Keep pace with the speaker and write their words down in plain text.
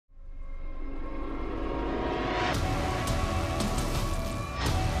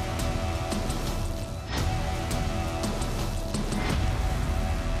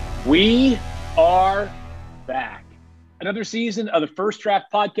We are back. Another season of the First Draft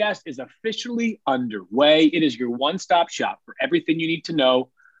Podcast is officially underway. It is your one-stop shop for everything you need to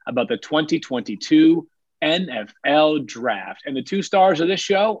know about the 2022 NFL Draft. And the two stars of this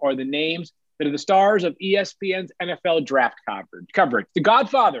show are the names that are the stars of ESPN's NFL Draft coverage. The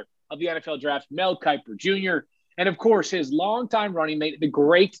godfather of the NFL Draft, Mel Kiper Jr., and, of course, his longtime running mate, the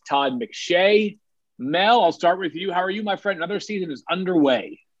great Todd McShay. Mel, I'll start with you. How are you, my friend? Another season is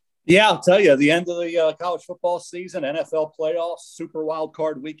underway. Yeah, I'll tell you, the end of the college football season, NFL playoffs, Super Wild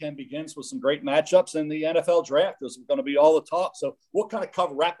Card weekend begins with some great matchups, and the NFL Draft is going to be all the talk. So we'll kind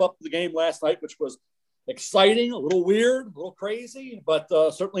of wrap up the game last night, which was exciting, a little weird, a little crazy, but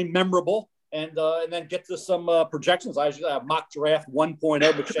certainly memorable. And then get to some projections. I usually have mock draft 1.0,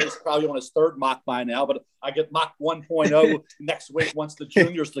 but Shay's probably on his third mock by now. But I get mock 1.0 next week once the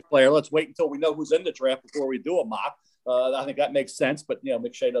juniors declare. Let's wait until we know who's in the draft before we do a mock. I think that makes sense. But,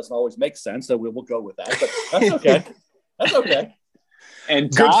 McShay doesn't always make sense, so we'll go with that. But that's okay. That's okay.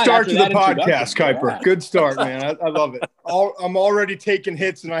 And Todd, good start to the podcast, Kiper. Yeah. Good start, man. I love it. I'm already taking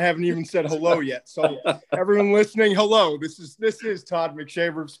hits, and I haven't even said hello yet. So everyone listening, hello. This is Todd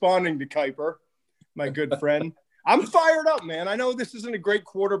McShay responding to Kiper, my good friend. I'm fired up, man. I know this isn't a great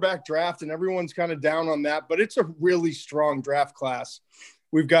quarterback draft, and everyone's kind of down on that, but it's a really strong draft class.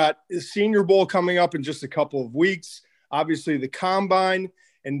 We've got the Senior Bowl coming up in just a couple of weeks. Obviously, the Combine.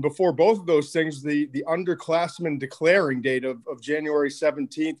 And before both of those things, the underclassmen declaring date of January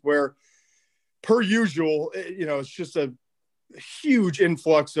 17th, where per usual, it's just a huge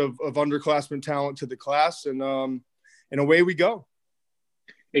influx of underclassmen talent to the class. And away we go.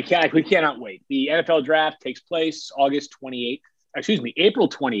 We cannot wait. The NFL Draft takes place April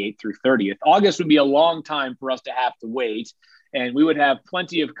 28th through 30th. August would be a long time for us to have to wait, and we would have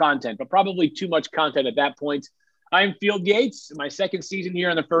plenty of content, but probably too much content at that point. I'm Field Yates, my second season here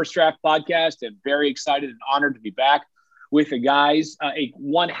on the First Draft Podcast, and very excited and honored to be back with the guys.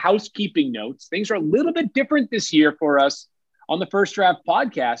 One housekeeping note: things are a little bit different this year for us on the First Draft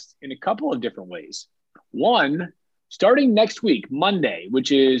Podcast in a couple of different ways. One, starting next week, Monday,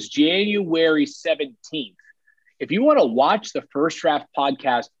 which is January 17th, if you want to watch the First Draft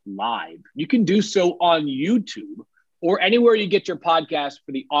Podcast live, you can do so on YouTube or anywhere you get your podcast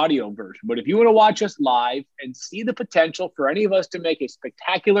for the audio version. But if you want to watch us live and see the potential for any of us to make a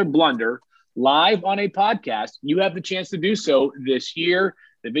spectacular blunder live on a podcast, you have the chance to do so this year.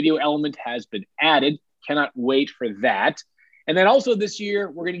 The video element has been added. Cannot wait for that. And then also this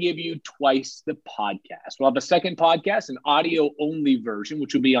year, we're going to give you twice the podcast. We'll have a second podcast, an audio-only version,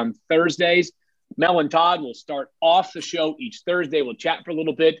 which will be on Thursdays. Mel and Todd will start off the show each Thursday. We'll chat for a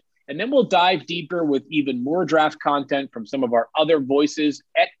little bit. And then we'll dive deeper with even more draft content from some of our other voices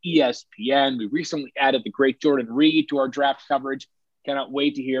at ESPN. We recently added the great Jordan Reed to our draft coverage. Cannot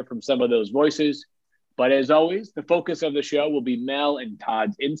wait to hear from some of those voices. But as always, the focus of the show will be Mel and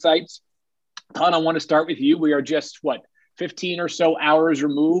Todd's insights. Todd, I want to start with you. We are just, 15 or so hours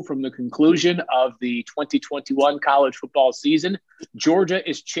removed from the conclusion of the 2021 college football season. Georgia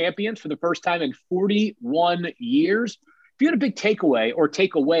is champions for the first time in 41 years. If you had a big takeaway or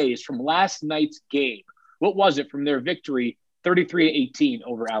takeaways from last night's game, what was it from their victory 33-18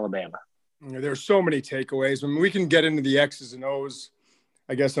 over Alabama? There's so many takeaways. I mean, we can get into the X's and O's,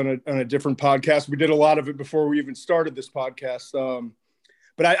 I guess, on a different podcast. We did a lot of it before we even started this podcast.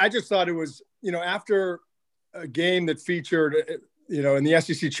 But I just thought it was, after a game that featured, in the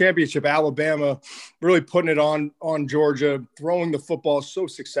SEC championship, Alabama really putting it on Georgia, throwing the football so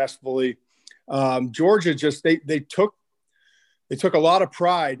successfully. Georgia just, they took a lot of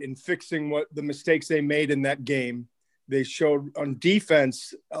pride in fixing what the mistakes they made in that game. They showed on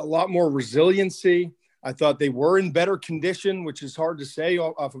defense a lot more resiliency. I thought they were in better condition, which is hard to say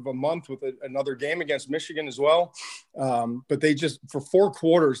off of a month with another game against Michigan as well. But they just, for 4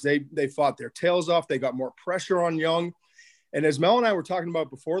 quarters, they fought their tails off. They got more pressure on Young. And as Mel and I were talking about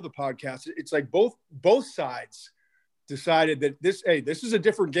before the podcast, it's like both sides decided that this is a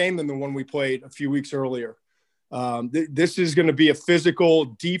different game than the one we played a few weeks earlier. This is going to be a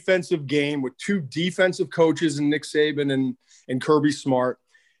physical defensive game with 2 defensive coaches in Nick Saban and Kirby Smart.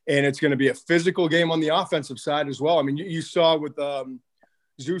 And it's going to be a physical game on the offensive side as well. I mean, you saw with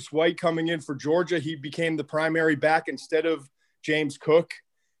Zeus White coming in for Georgia, he became the primary back instead of James Cook.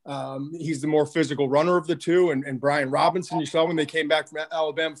 He's the more physical runner of the two. And Brian Robinson, you saw when they came back from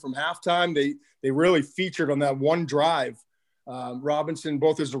Alabama from halftime, they really featured on that one drive, Robinson,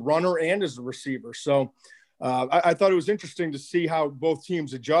 both as a runner and as a receiver. So I thought it was interesting to see how both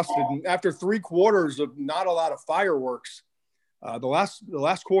teams adjusted. And after 3 quarters of not a lot of fireworks, the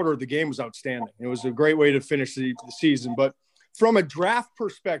last quarter of the game was outstanding. It was a great way to finish the season. But from a draft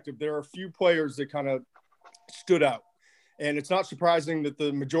perspective, there are a few players that kind of stood out. And it's not surprising that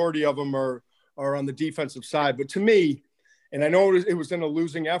the majority of them are on the defensive side. But to me, and I know it was in a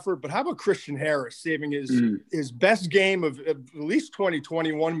losing effort, but how about Christian Harris saving his best game of at least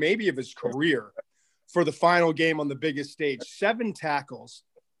 2021, maybe of his career, for the final game on the biggest stage? 7 tackles,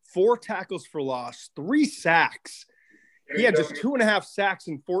 4 tackles for loss, 3 sacks. He had just 2.5 sacks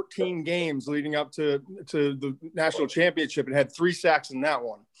in 14 games leading up to the national championship and had 3 sacks in that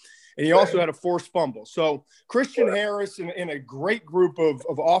one. And he also had a forced fumble. So Christian Harris in a great group of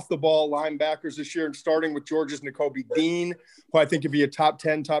off-the-ball linebackers this year, and starting with Georgia's Nakobe Dean, who I think could be a top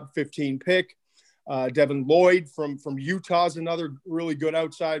 10, top 15 pick. Devin Lloyd from Utah is another really good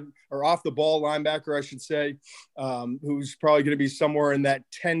outside or off-the-ball linebacker, I should say, who's probably going to be somewhere in that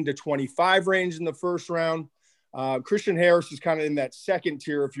 10 to 25 range in the first round. Christian Harris is kind of in that second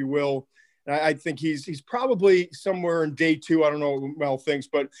tier, if you will. And I think he's probably somewhere in day 2. I don't know what Mel thinks,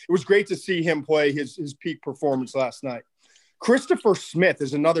 but it was great to see him play his peak performance last night. Christopher Smith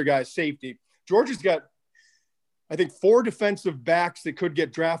is another guy, safety. Georgia's got, I think, 4 defensive backs that could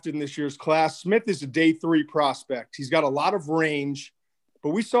get drafted in this year's class. Smith is a day 3 prospect. He's got a lot of range, but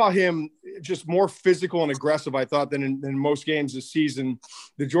we saw him just more physical and aggressive, I thought, than in most games this season.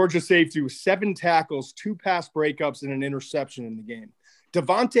 The Georgia safety was 7 tackles, 2 pass breakups, and an interception in the game.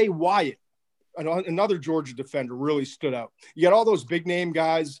 Devontae Wyatt, another Georgia defender, really stood out. You got all those big name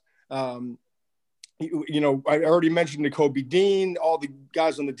guys. I already mentioned Nakobe Dean, all the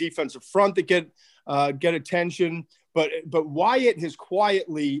guys on the defensive front that get attention. But Wyatt has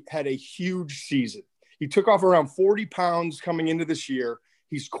quietly had a huge season. He took off around 40 pounds coming into this year.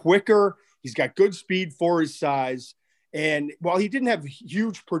 He's quicker. He's got good speed for his size. And while he didn't have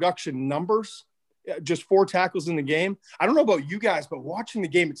huge production numbers, just 4 tackles in the game, I don't know about you guys, but watching the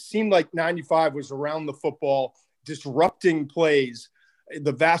game, it seemed like 95 was around the football, disrupting plays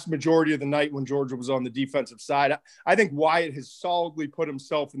the vast majority of the night when Georgia was on the defensive side. I think Wyatt has solidly put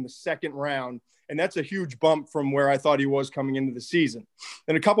himself in the second round, and that's a huge bump from where I thought he was coming into the season.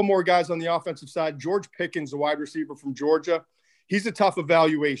 And a couple more guys on the offensive side. George Pickens, a wide receiver from Georgia, he's a tough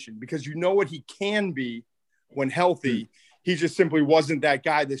evaluation because you know what he can be when healthy. He just simply wasn't that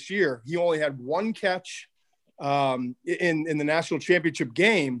guy this year. He only had 1 catch in the national championship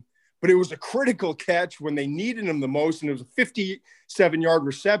game, but it was a critical catch when they needed him the most, and it was a 57-yard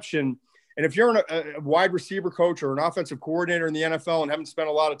reception. And if you're a wide receiver coach or an offensive coordinator in the NFL and haven't spent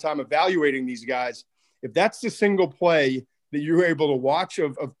a lot of time evaluating these guys, if that's the single play that you're able to watch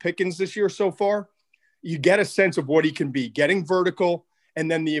of Pickens this year so far, you get a sense of what he can be, getting vertical, and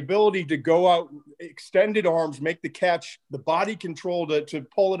then the ability to go out, extended arms, make the catch, the body control to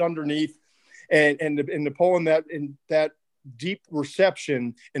pull it underneath, and to pull in that deep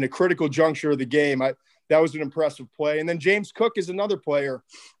reception in a critical juncture of the game. That was an impressive play. And then James Cook is another player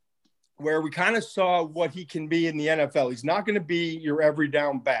where we kind of saw what he can be in the NFL. He's not going to be your every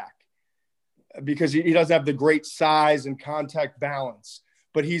down back because he doesn't have the great size and contact balance,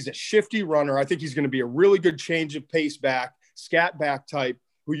 but he's a shifty runner. I think he's going to be a really good change of pace back, scat back type,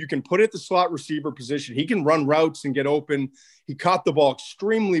 who you can put at the slot receiver position. He can run routes and get open. He caught the ball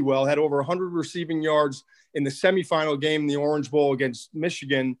extremely well, had over 100 receiving yards in the semifinal game in the Orange Bowl against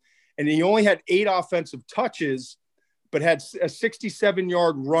Michigan. And he only had 8 offensive touches, but had a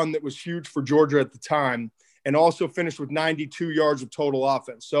 67-yard run that was huge for Georgia at the time, and also finished with 92 yards of total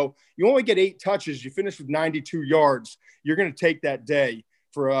offense. So you only get 8 touches. You finish with 92 yards. You're going to take that day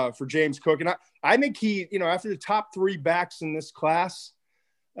for James Cook. And I think he, after the top 3 backs in this class,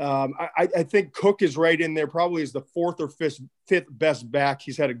 I think Cook is right in there, probably as the 4th or 5th best back.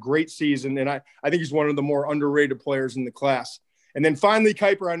 He's had a great season, and I think he's one of the more underrated players in the class. And then finally,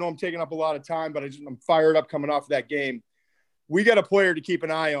 Kuiper, I know I'm taking up a lot of time, but I'm fired up coming off of that game. We got a player to keep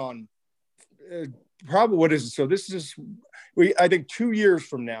an eye on. Probably, what is it? So this is, I think 2 years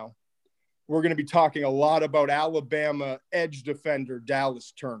from now, we're going to be talking a lot about Alabama edge defender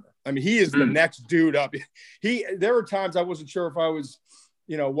Dallas Turner. I mean, he is the next dude up. There were times I wasn't sure if I was,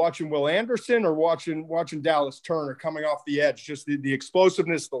 watching Will Anderson or watching Dallas Turner coming off the edge. Just the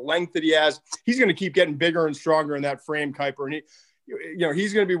explosiveness, the length that he has. He's going to keep getting bigger and stronger in that frame, Kuiper. And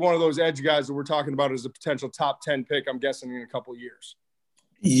he's going to be one of those edge guys that we're talking about as a potential top 10 pick, I'm guessing, in a couple of years.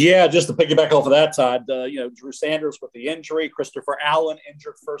 Yeah, just to piggyback off of that, Todd, Drew Sanders with the injury, Christopher Allen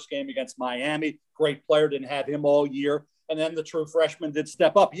injured first game against Miami. Great player, didn't have him all year. And then the true freshman did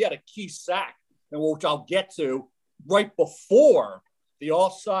step up. He had a key sack, and which I'll get to right before the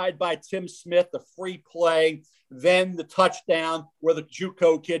offside by Tim Smith, the free play, then the touchdown where the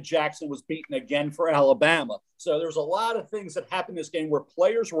JUCO kid Jackson was beaten again for Alabama. So there's a lot of things that happened in this game where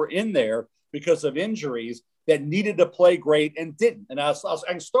players were in there because of injuries that needed to play great and didn't. And I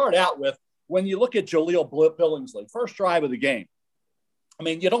can start out with, when you look at Jaleel Billingsley, first drive of the game, I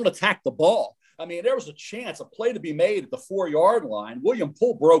mean, you don't attack the ball. I mean, there was a chance, a play to be made at the 4-yard line. William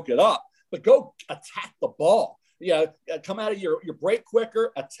Poole broke it up, but go attack the ball. Come out of your break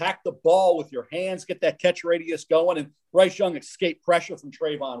quicker, attack the ball with your hands, get that catch radius going. And Bryce Young escaped pressure from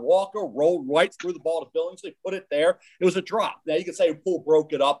Trayvon Walker, rolled right through the ball to Billingsley, put it there. It was a drop. Now you can say Poole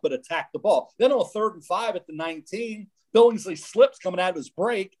broke it up, but attacked the ball. Then on 3rd and 5 at the 19, Billingsley slips coming out of his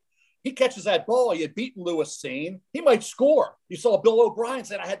break. He catches that ball. He had beaten Lewis Seen. He might score. You saw Bill O'Brien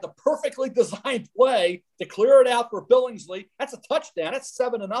said, I had the perfectly designed play to clear it out for Billingsley. That's a touchdown. That's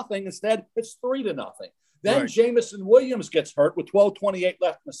 7-0. Instead, it's 3-0. Then right. Jamison Williams gets hurt with 12:28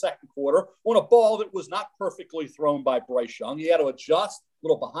 left in the second quarter on a ball that was not perfectly thrown by Bryce Young. He had to adjust a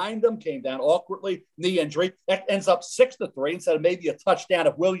little behind him, came down awkwardly, knee injury. That ends up 6-3 instead of maybe a touchdown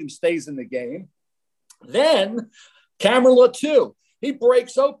if Williams stays in the game. Then Cameron Latou. He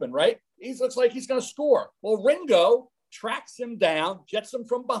breaks open, right? He looks like he's going to score. Well, Ringo tracks him down, gets him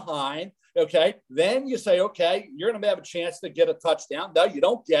from behind, okay? Then you say, okay, you're going to have a chance to get a touchdown. No, you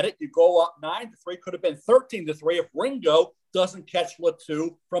don't get it. You go up 9-3. Could have been 13-3 if Ringo doesn't catch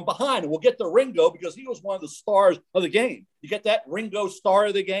Latou from behind. And we'll get to Ringo because he was one of the stars of the game. You get that? Ringo, star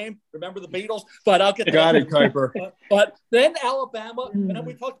of the game. Remember the Beatles? But I'll get that. Got it, Kuiper. But then Alabama, and then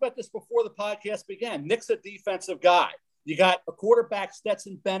we talked about this before the podcast began. Nick's a defensive guy. You got a quarterback,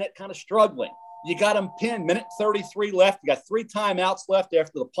 Stetson Bennett, kind of struggling. You got him pinned, minute 33 left. You got 3 timeouts left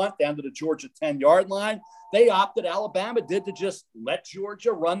after the punt down to the Georgia 10-yard line. They opted, Alabama did, to just let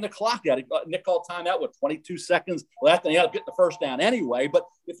Georgia run the clock out. Nick called timeout with 22 seconds left, and you got to get the first down anyway. But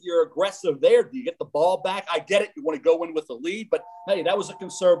if you're aggressive there, do you get the ball back? I get it. You want to go in with the lead, but hey, that was a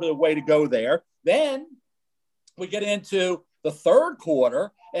conservative way to go there. Then we get into the third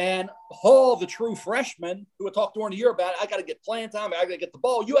quarter, and Hall, the true freshman, who we talked during the year about, I got to get playing time, I got to get the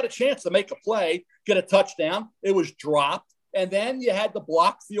ball. You had a chance to make a play, get a touchdown. It was dropped. And then you had the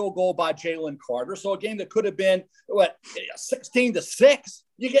blocked field goal by Jalen Carter. So a game that could have been, 16-6,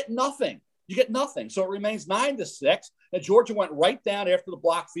 you get nothing. You get nothing. So it remains 9-6. And Georgia went right down after the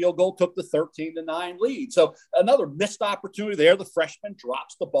blocked field goal, took the 13-9 lead. So another missed opportunity there. The freshman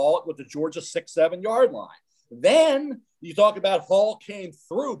drops the ball with the Georgia 6-7 yard line. Then you talk about Hall came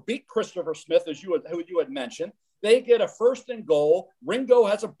through, beat Christopher Smith, who you had mentioned. They get a 1st and goal. Ringo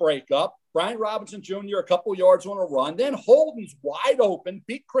has a breakup. Brian Robinson Jr. a couple yards on a run. Then Holden's wide open,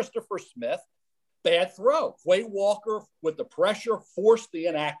 beat Christopher Smith. Bad throw. Quay Walker with the pressure forced the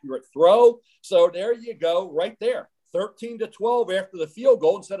inaccurate throw. So there you go, right there. 13-12 after the field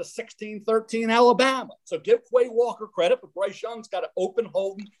goal instead of 16-13 Alabama. So give Quay Walker credit, but Bryce Young's got to open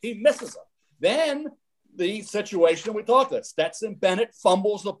Holden. He misses him. Then the situation we talked about. Stetson Bennett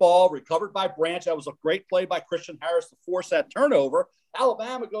fumbles the ball, recovered by Branch. That was a great play by Christian Harris to force that turnover.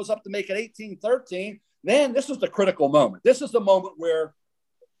 Alabama goes up to make it 18-13. Then this is the critical moment. This is the moment where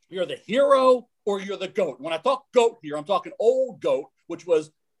you're the hero or you're the GOAT. When I talk GOAT here, I'm talking old GOAT, which was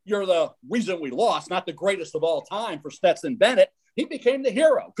you're the reason we lost, not the greatest of all time for Stetson Bennett. He became the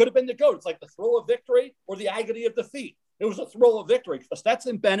hero. Could have been the GOAT. It's like the thrill of victory or the agony of defeat. It was a thrill of victory.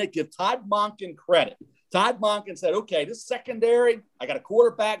 Stetson Bennett, give Todd Monken credit. Todd Monken said, okay, this secondary, I got a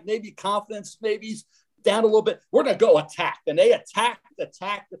quarterback, maybe confidence, maybe he's down a little bit. We're going to go attack. And they attacked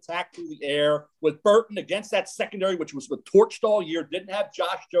through the air with Burton against that secondary, which was torched all year, didn't have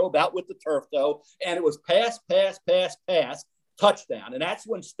Josh Jobe out with the turf toe. And it was pass, touchdown. And that's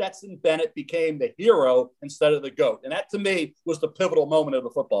when Stetson Bennett became the hero instead of the GOAT. And that, to me, was the pivotal moment of the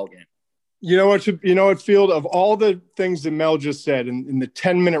football game. You know what, Field, of all the things that Mel just said in the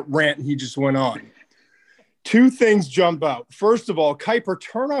 10-minute rant he just went on, 2 things jump out. First of all, Kuiper,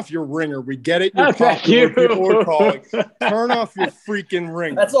 turn off your ringer. We get it. You're popular. People are calling. Turn off your freaking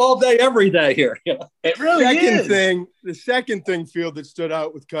ringer. That's all day, every day here. It really is. The second thing, Field, that stood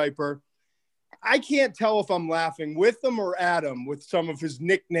out with Kuiper, I can't tell if I'm laughing with him or at him with some of his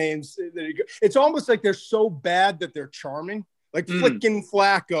nicknames. It's almost like they're so bad that they're charming. Like Flickin'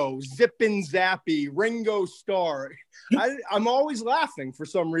 Flacco, Zippin' Zappy, Ringo Starr. I'm always laughing for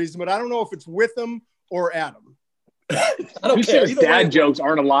some reason, but I don't know if it's with him or at him. I don't care. His dad jokes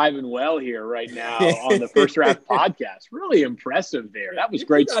aren't alive and well here right now on the First Draft podcast. Really impressive there. That was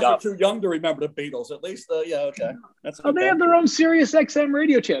great stuff. Are too young to remember the Beatles, at least. Yeah, okay. That's okay. They have their own Sirius XM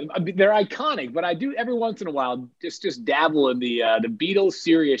radio channel. I mean, they're iconic, but I do every once in a while just dabble in the Beatles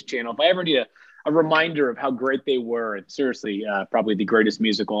Sirius channel. If I ever need a reminder of how great they were. And seriously, probably the greatest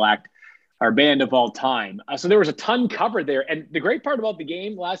musical act, our band of all time. So there was a ton covered there. And the great part about the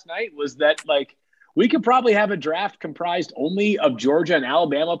game last night was that, like, we could probably have a draft comprised only of Georgia and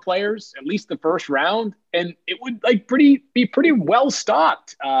Alabama players, at least the first round, and it would be pretty well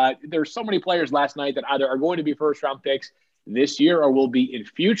stocked. There's so many players last night that either are going to be first round picks this year or will be in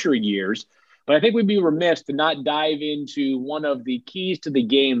future years. But I think we'd be remiss to not dive into one of the keys to the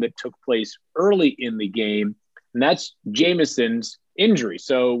game that took place early in the game, and that's Jameson's injury.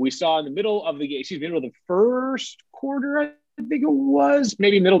 So we saw in the middle of the game, middle of the first quarter, I think it was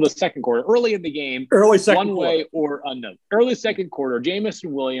maybe middle of the second quarter, early in the game, early second one quarter. Way or unknown. Early second quarter,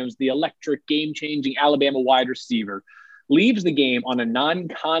 Jameson Williams, the electric, game-changing Alabama wide receiver, leaves the game on a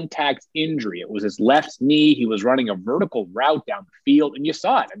non-contact injury. It was his left knee. He was running a vertical route down the field, and you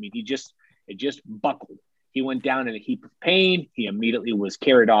saw it. I mean, it just buckled. He went down in a heap of pain. He immediately was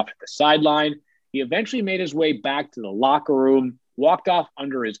carried off to the sideline. He eventually made his way back to the locker room, walked off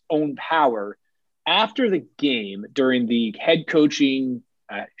under his own power. After the game, during the head coaching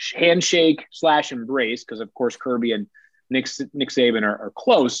handshake / embrace, because of course Kirby and Nick Saban are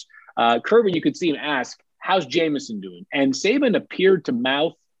close, Kirby, you could see him ask, "How's Jameson doing?" And Saban appeared to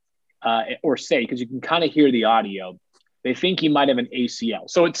mouth or say, because you can kind of hear the audio, they think he might have an ACL.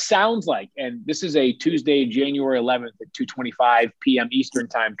 So it sounds like, and this is a Tuesday, January 11th at 2:25 p.m. Eastern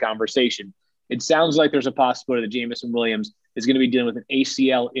time conversation, it sounds like there's a possibility that Jameson Williams is going to be dealing with an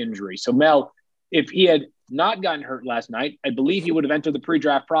ACL injury. So Mel, if he had not gotten hurt last night, I believe he would have entered the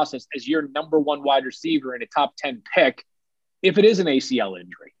pre-draft process as your number one wide receiver and a top 10 pick. If it is an ACL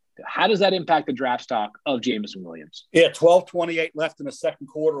injury, how does that impact the draft stock of Jameson Williams? Yeah, 12:28 left in the second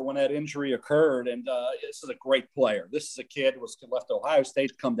quarter when that injury occurred. And this is a great player. This is a kid who left Ohio State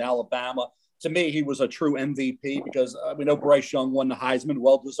to come to Alabama. To me, he was a true MVP because we know Bryce Young won the Heisman,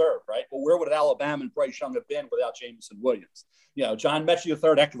 well-deserved, right? But where would Alabama and Bryce Young have been without Jameson Williams? You know, John Mechie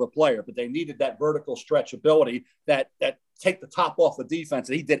III, heck of a player, but they needed that vertical stretch ability that take the top off the defense,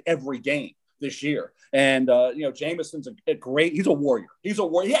 and he did every game this year. And, Jameson's a great – he's a warrior. He's a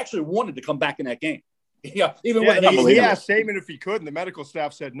warrior. He actually wanted to come back in that game. He asked Saban if he could, and the medical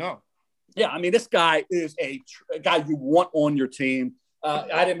staff said no. Yeah, I mean, this guy is a guy you want on your team. I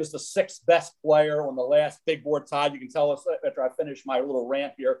had him as the sixth best player on the last Big Board, Todd. You can tell us after I finish my little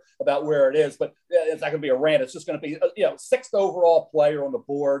rant here about where it is, but it's not going to be a rant. It's just going to be, sixth overall player on the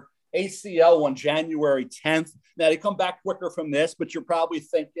board. ACL on January 10th. Now, they come back quicker from this, but you're probably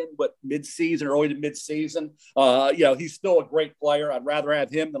thinking, mid-season, early to mid-season. He's still a great player. I'd rather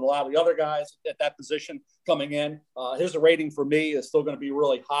have him than a lot of the other guys at that position coming in. His rating for me is still going to be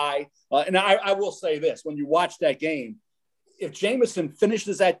really high. And I will say this, when you watch that game, if Jameson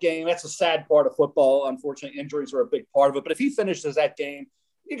finishes that game, that's a sad part of football. Unfortunately, injuries are a big part of it. But if he finishes that game,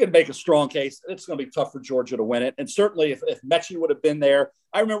 you can make a strong case. It's going to be tough for Georgia to win it. And certainly if Mechie would have been there,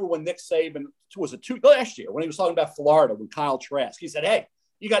 I remember when Nick Saban last year, when he was talking about Florida with Kyle Trask, he said, "Hey,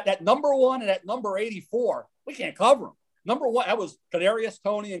 you got that number 1 and that number 84. We can't cover them." Number 1, that was Kadarius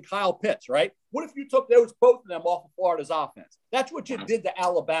Toney and Kyle Pitts, right? What if you took both of them off of Florida's offense? That's what you did to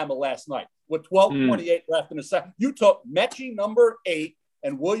Alabama last night with 12:28 left in the second. You took Mechie number 8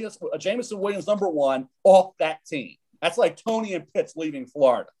 and Jameson Williams number 1 off that team. That's like Toney and Pitts leaving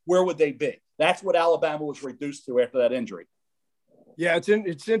Florida. Where would they be? That's what Alabama was reduced to after that injury. Yeah,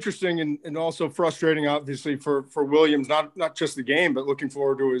 it's interesting and also frustrating, obviously, for Williams, not just the game, but looking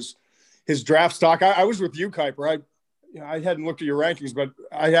forward to his draft stock. I was with you, Kuiper. I hadn't looked at your rankings, but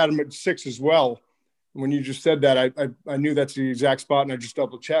I had him at 6 as well. When you just said that, I knew that's the exact spot, and I just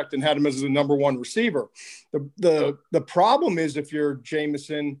double checked and had him as the number 1 receiver. The problem is if you're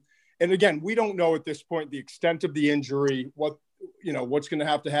Jameson, and again, we don't know at this point the extent of the injury, what's going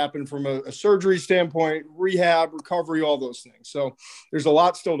to happen from a surgery standpoint, rehab, recovery, all those things. So there's a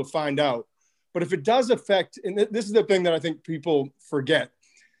lot still to find out. But if it does affect, and this is the thing that I think people forget,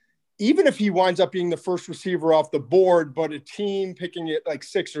 even if he winds up being the first receiver off the board, but a team picking it like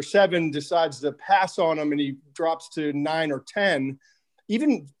 6 or 7 decides to pass on him and he drops to 9 or 10,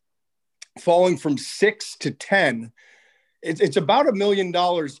 even falling from 6 to 10, it's about $1 million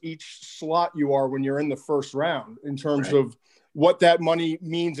each slot you are when you're in the first round in terms of what that money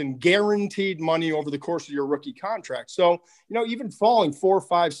means in guaranteed money over the course of your rookie contract. So, even falling 4,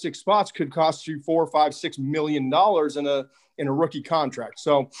 5, 6 spots could cost you $4, 5, $6 million in a rookie contract.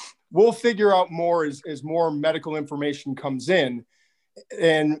 So we'll figure out more as more medical information comes in.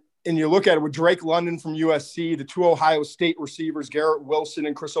 And you look at it with Drake London from USC, the 2 Ohio State receivers, Garrett Wilson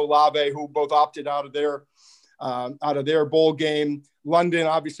and Chris Olave, who both opted out of their bowl game. London,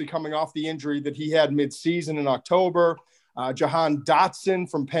 obviously coming off the injury that he had midseason in October. Jahan Dotson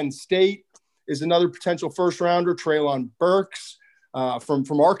from Penn State. is another potential first rounder. Treylon Burks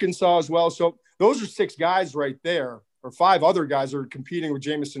from Arkansas as well. So those are 6 guys right there, or 5 other guys that are competing with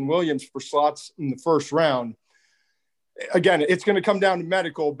Jameson Williams for slots in the first round. Again, it's going to come down to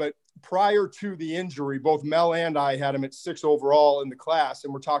medical, but prior to the injury, both Mel and I had him at 6 overall in the class,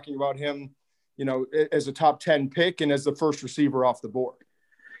 and we're talking about him, as a top 10 pick and as the first receiver off the board.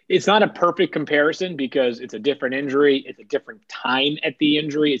 It's not a perfect comparison because it's a different injury. It's a different time at the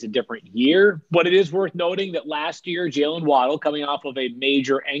injury. It's a different year. But it is worth noting that last year, Jalen Waddle, coming off of a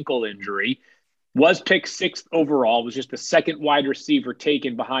major ankle injury, was picked 6th overall, was just the second wide receiver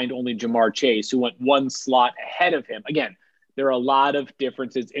taken behind only Jamar Chase, who went 1 slot ahead of him. Again, there are a lot of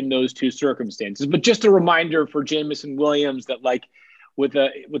differences in those 2 circumstances. But just a reminder for Jameson Williams that, with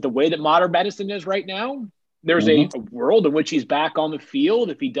the way that modern medicine is right now, there's a world in which he's back on the field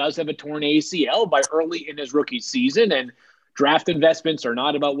if he does have a torn ACL by early in his rookie season. And draft investments are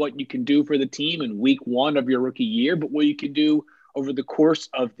not about what you can do for the team in week 1 of your rookie year, but what you can do over the course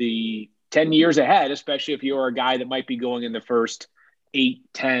of the 10 years ahead, especially if you're a guy that might be going in the first 8,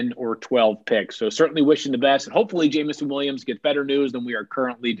 10, or 12 picks. So certainly wishing the best. And hopefully Jameson Williams gets better news than we are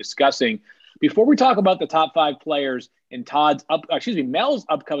currently discussing. Before we talk about the top 5 players in Mel's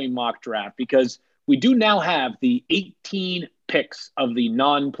upcoming mock draft, because we do now have the 18 picks of the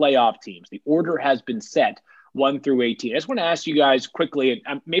non-playoff teams. The order has been set 1 through 18. I just want to ask you guys quickly,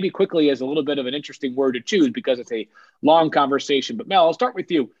 and maybe quickly is a little bit of an interesting word to choose because it's a long conversation. But Mel, I'll start with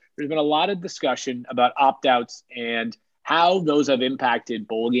you. There's been a lot of discussion about opt-outs and how those have impacted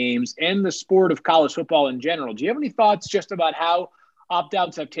bowl games and the sport of college football in general. Do you have any thoughts just about how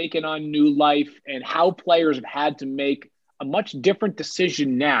opt-outs have taken on new life and how players have had to make a much different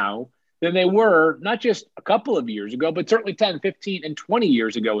decision now than they were not just a couple of years ago, but certainly 10, 15, and 20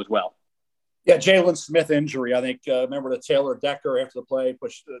 years ago as well? Yeah, Jalen Smith injury. I think, remember the Taylor Decker after the play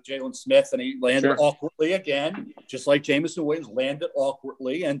pushed Jalen Smith, and he landed awkwardly again, just like Jameson Williams landed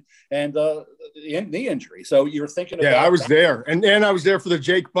awkwardly, and the knee injury. So you're thinking about I was there. And I was there for the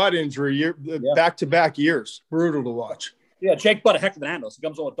Jake Butt injury, back-to-back years. Brutal to watch. Yeah, Jake Butt, a heck of an analyst. He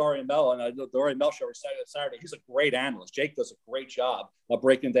comes on with Darian Bell, and the Darian Bell show every Saturday. He's a great analyst. Jake does a great job of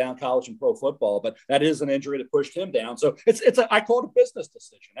breaking down college and pro football, but that is an injury that pushed him down. So I call it a business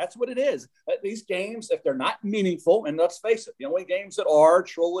decision. That's what it is. These games, if they're not meaningful, and let's face it, the only games that are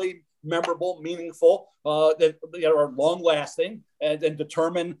truly memorable, meaningful, that are long-lasting, and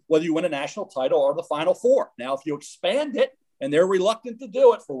determine whether you win a national title or the Final Four. Now, if you expand it, and they're reluctant to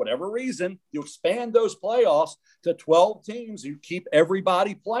do it for whatever reason, you expand those playoffs to 12 teams, you keep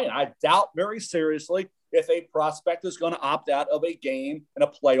everybody playing. I doubt very seriously if a prospect is going to opt out of a game in a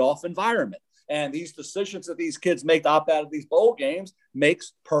playoff environment. And these decisions that these kids make to opt out of these bowl games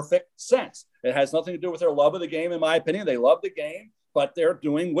makes perfect sense. It has nothing to do with their love of the game, in my opinion. They love the game, but they're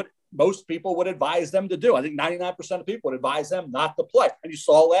doing what most people would advise them to do. I think 99% of people would advise them not to play. And you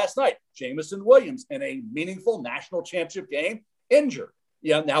saw last night, Jameson Williams in a meaningful national championship game, injured.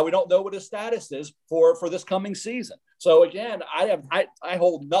 Now we don't know what his status is for this coming season. So again, I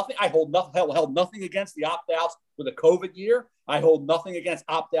hold nothing. I held nothing against the opt-outs for the COVID year. I hold nothing against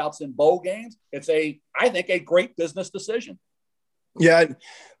opt-outs in bowl games. It's I think a great business decision. Yeah,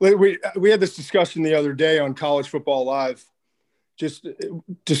 we had this discussion the other day on College Football Live, just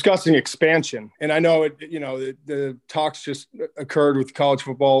discussing expansion. And I know the talks just occurred with college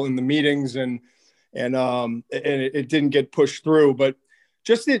football in the meetings and it didn't get pushed through, but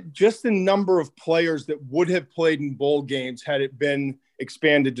just the number of players that would have played in bowl games had it been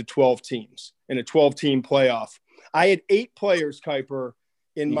expanded to 12 teams in a 12-team playoff. I had 8 players, Kuiper,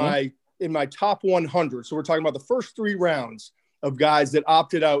 in my top 100. So we're talking about the first 3 rounds of guys that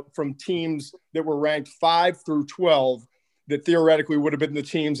opted out from teams that were ranked 5 through 12 that theoretically would have been the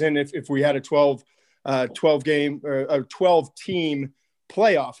teams in if we had a 12 team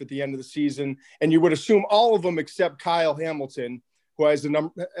playoff at the end of the season. And you would assume all of them except Kyle Hamilton, who has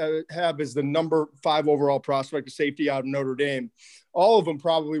the number 5 overall prospect, a safety out of Notre Dame. All of them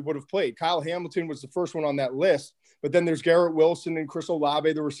probably would have played. Kyle Hamilton was the first one on that list, but then there's Garrett Wilson and Chris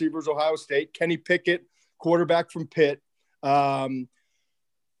Olave, the receivers, Ohio State, Kenny Pickett, quarterback from Pitt.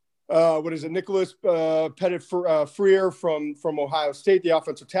 Nicholas Pettit-Freer from Ohio State, the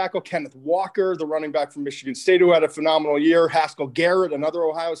offensive tackle, Kenneth Walker, the running back from Michigan State, who had a phenomenal year, Haskell Garrett, another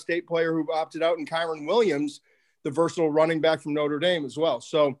Ohio State player who opted out, and Kyron Williams, the versatile running back from Notre Dame as well.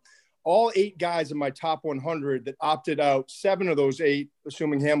 So all 8 guys in my top 100 that opted out, 7 of those 8,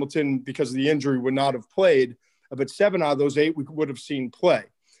 assuming Hamilton, because of the injury, would not have played, but 7 out of those 8 we would have seen play.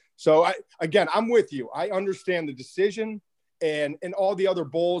 So I'm with you. I understand the decision. And all the other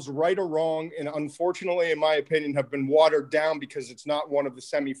bowls, right or wrong, and unfortunately, in my opinion, have been watered down because it's not one of the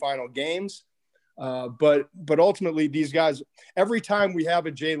semifinal games. But ultimately, these guys, every time we have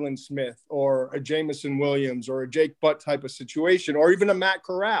a Jalen Smith or a Jamison Williams or a Jake Butt type of situation, or even a Matt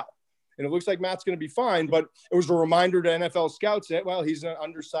Corral, and it looks like Matt's going to be fine, but it was a reminder to NFL scouts that, well, he's an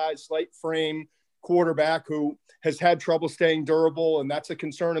undersized, slight frame quarterback who has had trouble staying durable, and that's a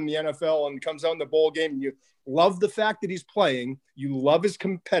concern in the NFL, and comes out in the bowl game. And you love the fact that he's playing. You love his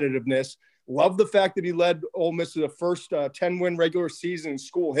competitiveness. Love the fact that he led Ole Miss to the first 10-win regular season in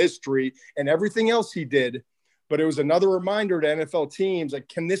school history and everything else he did. But it was another reminder to NFL teams, like,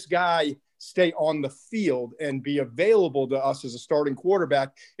 can this guy stay on the field and be available to us as a starting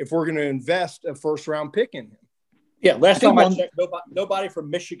quarterback if we're going to invest a first-round pick in him? Yeah, last time I checked, nobody from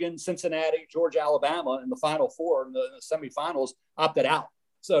Michigan, Cincinnati, Georgia, Alabama in the Final Four in the semifinals opted out.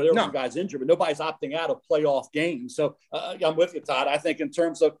 So there were some guys injured, but nobody's opting out of playoff games. So I'm with you, Todd. I think in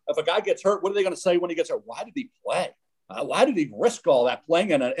terms of if a guy gets hurt, what are they going to say when he gets hurt? Why did he play? Why did he risk all that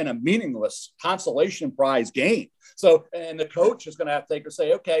playing in a meaningless consolation prize game? So, and the coach is going to have to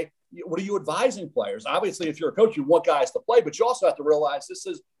say, okay, what are you advising players? Obviously, if you're a coach, you want guys to play, but you also have to realize this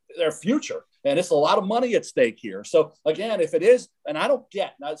is their future, and it's a lot of money at stake here. So again, if it is, and I don't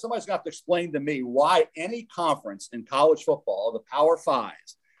get, now somebody's going to have to explain to me why any conference in college football, the Power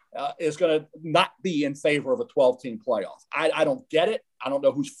Fives, is going to not be in favor of a 12-team playoff. I don't get it. I don't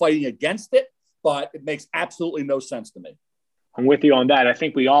know who's fighting against it, but it makes absolutely no sense to me. I'm with you on that. I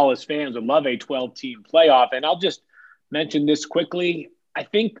think we all as fans would love a 12-team playoff. And I'll just mention this quickly. I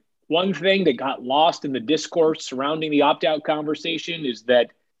think one thing that got lost in the discourse surrounding the opt-out conversation is that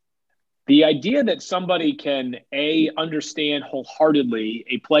the idea that somebody can, A, understand wholeheartedly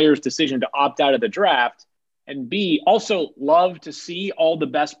a player's decision to opt out of the draft, and B, also love to see all the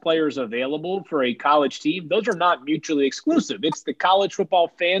best players available for a college team, those are not mutually exclusive. It's the college football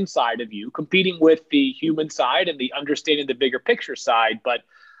fan side of you competing with the human side and the understanding the bigger picture side. But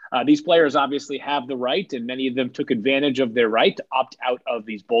these players obviously have the right, and many of them took advantage of their right to opt out of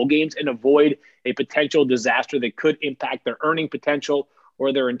these bowl games and avoid a potential disaster that could impact their earning potential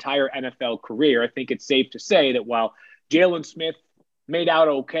or their entire NFL career. I think it's safe to say that while Jalen Smith made out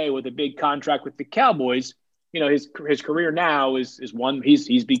okay with a big contract with the Cowboys, you know, his career now is one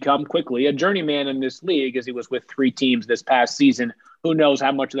he's become quickly a journeyman in this league, as he was with 3 teams this past season. Who knows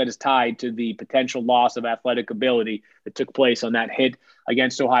how much of that is tied to the potential loss of athletic ability that took place on that hit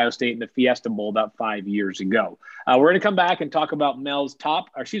against Ohio State in the Fiesta Bowl about 5 years ago. We're going to come back and talk about Mel's top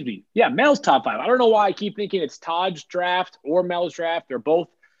 5. I don't know why I keep thinking it's Todd's draft or Mel's draft. They're both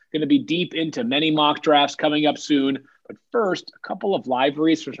going to be deep into many mock drafts coming up soon. But first, a couple of live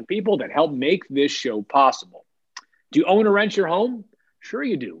reads for some people that help make this show possible. Do you own or rent your home? Sure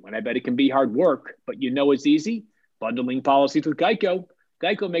you do, and I bet it can be hard work, but you know it's easy. Bundling policies with Geico.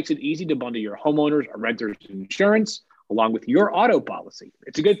 Geico makes it easy to bundle your homeowners or renters insurance along with your auto policy.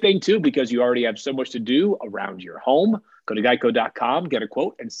 It's a good thing, too, because you already have so much to do around your home. Go to geico.com, get a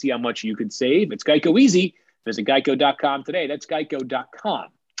quote, and see how much you could save. It's Geico easy. Visit geico.com today. That's geico.com.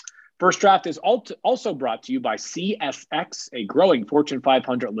 First Draft is also brought to you by CSX, a growing Fortune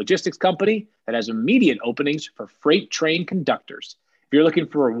 500 logistics company that has immediate openings for freight train conductors. If you're looking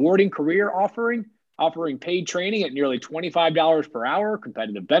for a rewarding career offering paid training at nearly $25 per hour,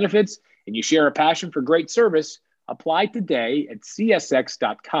 competitive benefits, and you share a passion for great service, apply today at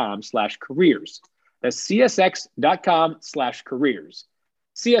csx.com/careers. That's csx.com/careers.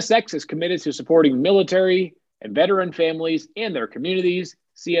 CSX is committed to supporting military and veteran families and their communities.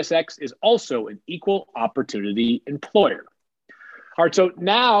 CSX is also an equal opportunity employer. All right, so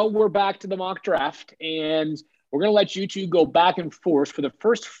now we're back to the mock draft, and we're going to let you two go back and forth for the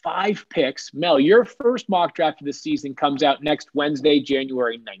first 5 picks. Mel, your first mock draft of the season comes out next Wednesday,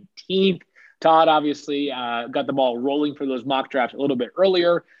 January 19th. Todd obviously got the ball rolling for those mock drafts a little bit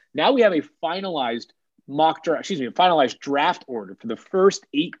earlier. Now we have a finalized draft order for the first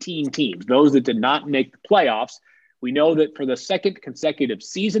 18 teams, those that did not make the playoffs. We know that for the second consecutive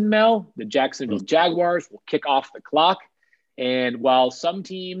season, Mel, the Jacksonville Jaguars will kick off the clock. And while some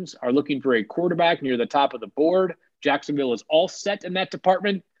teams are looking for a quarterback near the top of the board, Jacksonville is all set in that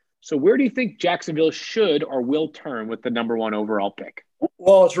department. So where do you think Jacksonville should or will turn with the number 1 overall pick?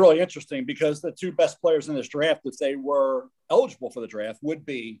 Well, it's really interesting because the 2 best players in this draft, if they were eligible for the draft, would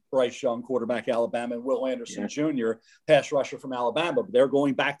be Bryce Young, quarterback Alabama, and Will Anderson Jr., pass rusher from Alabama. But they're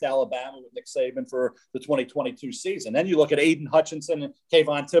going back to Alabama with Nick Saban for the 2022 season. Then you look at Aiden Hutchinson and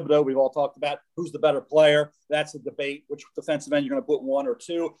Kayvon Thibodeau. We've all talked about who's the better player. That's a debate. Which defensive end you're going to put 1 or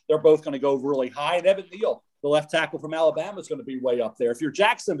 2. They're both going to go really high. And Evan Neal, the left tackle from Alabama, is going to be way up there. If you're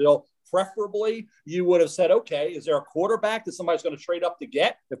Jacksonville, preferably you would have said, okay, is there a quarterback that somebody's going to trade up to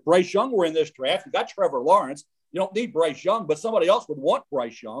get? If Bryce Young were in this draft, you got Trevor Lawrence. You don't need Bryce Young, but somebody else would want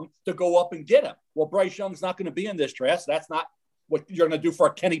Bryce Young to go up and get him. Well, Bryce Young's not going to be in this draft. So that's not what you're going to do for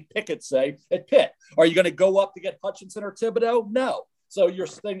a Kenny Pickett, say, at Pitt. Are you going to go up to get Hutchinson or Thibodeau? No. So you're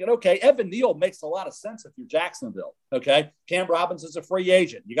thinking, okay, Evan Neal makes a lot of sense if you're Jacksonville, okay? Cam Robinson's a free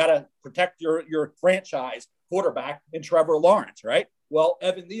agent. You got to protect your franchise quarterback in Trevor Lawrence, right? Well,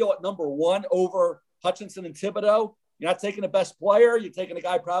 Evan Neal at number 1 over Hutchinson and Thibodeau. You're not taking the best player. You're taking a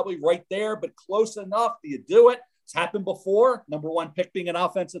guy probably right there, but close enough. Do you do it? It's happened before. Number 1 pick being an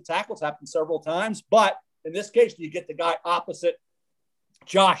offensive tackle. It's happened several times. But in this case, you get the guy opposite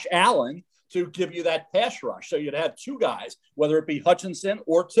Josh Allen to give you that pass rush. So you'd have 2 guys, whether it be Hutchinson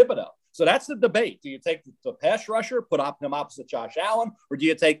or Thibodeau. So that's the debate. Do you take the pass rusher, put him opposite Josh Allen, or do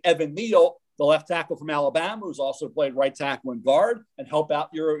you take Evan Neal, the left tackle from Alabama, who's also played right tackle and guard, and help out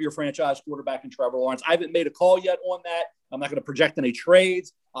your franchise quarterback in Trevor Lawrence? I haven't made a call yet on that. I'm not going to project any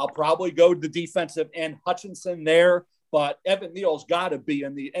trades. I'll probably go to the defensive end Hutchinson there. But Evan Neal's got to be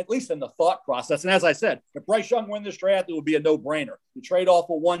at least in the thought process. And as I said, if Bryce Young win this draft, it would be a no-brainer. You trade off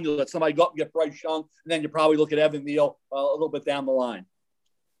of one, you let somebody go up and get Bryce Young, and then you probably look at Evan Neal a little bit down the line.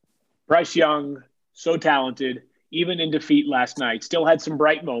 Bryce Young, so talented, even in defeat last night, still had some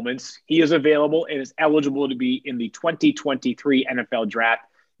bright moments. He is available and is eligible to be in the 2023 NFL Draft.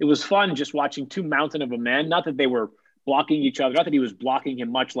 It was fun just watching 2 mountain of a men. Not that they were blocking each other. Not that he was blocking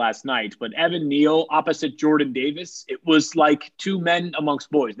him much last night, but Evan Neal opposite Jordan Davis, it was like 2 men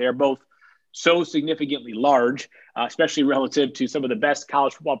amongst boys. They are both so significantly large, especially relative to some of the best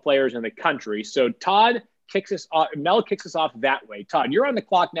college football players in the country. So Mel kicks us off that way. Todd, you're on the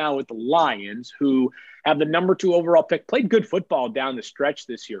clock now with the Lions, who have the number 2 overall pick, played good football down the stretch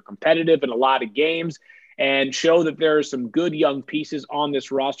this year, competitive in a lot of games, and show that there are some good young pieces on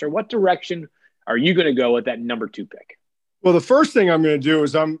this roster. What direction are you going to go with that number 2 pick? Well, the first thing I'm going to do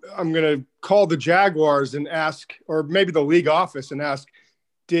is I'm going to call the Jaguars and ask, or maybe the league office and ask,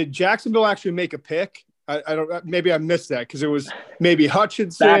 did Jacksonville actually make a pick? I don't. Maybe I missed that because it was maybe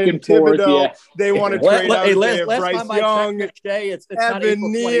Hutchinson, back and forth, Thibodeau. yeah. They want to trade out. They have Bryce Young, it's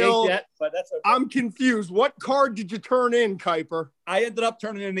Evan Neal. Yet, but that's okay. I'm confused. What card did you turn in, Kuiper? I ended up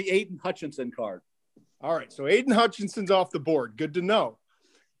turning in the Aiden Hutchinson card. All right, so Aiden Hutchinson's off the board. Good to know.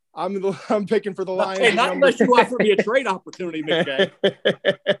 I'm picking for the Lions. Hey, not unless you offer me a trade opportunity, McKay.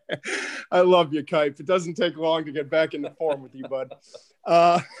 I love you, Kipe. It doesn't take long to get back in the form with you, bud.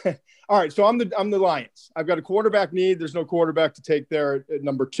 All right, so I'm the Lions. I've got a quarterback need. There's no quarterback to take there at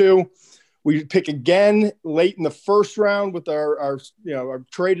number 2. We pick again late in the first round with our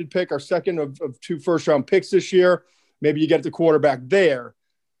traded pick, our second of 2 first-round picks this year. Maybe you get the quarterback there.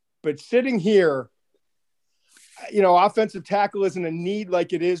 But sitting here, offensive tackle isn't a need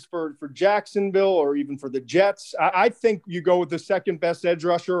like it is for Jacksonville or even for the Jets. I think you go with the second best edge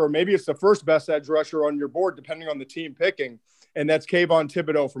rusher, or maybe it's the first best edge rusher on your board, depending on the team picking, and that's Kayvon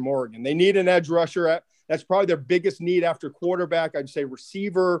Thibodeau from Oregon. They need an edge rusher. That's probably their biggest need after quarterback. I'd say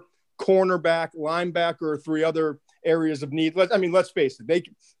receiver, cornerback, linebacker, or 3 other areas of need. Let's face it. They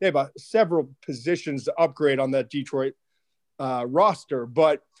have several positions to upgrade on that Detroit roster,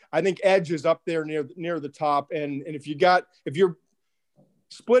 but I think edge is up there near the top. And if you're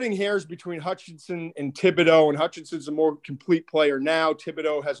splitting hairs between Hutchinson and Thibodeau, and Hutchinson's a more complete player now,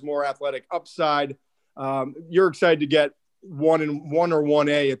 Thibodeau has more athletic upside. You're excited to get 1 or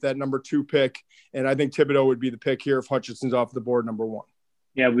 1A at that number 2 pick. And I think Thibodeau would be the pick here if Hutchinson's off the board number 1.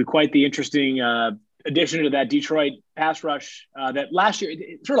 Yeah, it would be quite the interesting addition to that Detroit pass rush that last year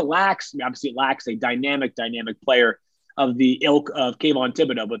it sort of lacks. Obviously, it lacks a dynamic player of the ilk of Kayvon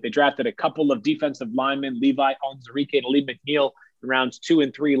Thibodeau, but they drafted a couple of defensive linemen, Levi Onwuzurike and Lee McNeil, in rounds 2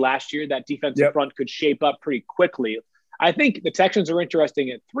 and 3 last year. That defensive front could shape up pretty quickly. I think the Texans are interesting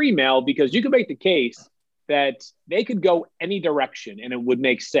at 3, Mel, because you could make the case that they could go any direction and it would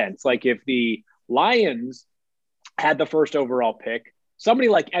make sense. Like if the Lions had the first overall pick, somebody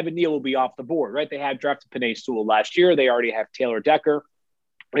like Evan Neal will be off the board, right? They had drafted Penei Sewell last year. They already have Taylor Decker.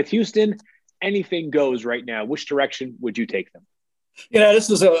 With Houston, anything goes right now. Which direction would you take them? This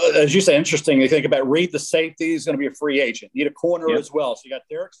is, as you say, interesting. You think about Reed, the safety, is going to be a free agent. You need a corner as well. So you got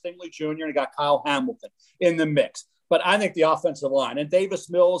Derek Stingley Jr. and you got Kyle Hamilton in the mix. But I think the offensive line, and Davis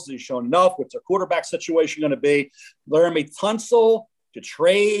Mills, he's shown enough. What's their quarterback situation going to be? Laramie Tunsil to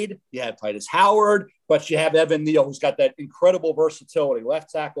trade. You have Titus Howard, but you have Evan Neal, who's got that incredible versatility,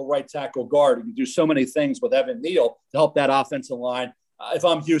 left tackle, right tackle, guard. You can do so many things with Evan Neal to help that offensive line. if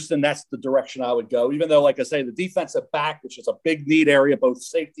I'm Houston, that's the direction I would go. Even though, like I say, the defensive back, which is a big need area, both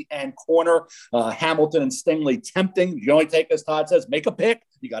safety and corner, Hamilton and Stingley tempting. You only take, as Todd says, make a pick.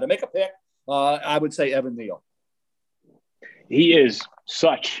 You got to make a pick. I would say Evan Neal. He is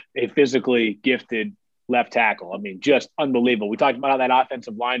such a physically gifted left tackle. I mean, just unbelievable. We talked about how that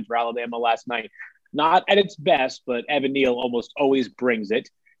offensive line for Alabama last night, not at its best, but Evan Neal almost always brings it.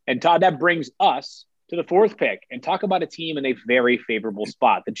 And Todd, that brings us to the 4th pick, and talk about a team in a very favorable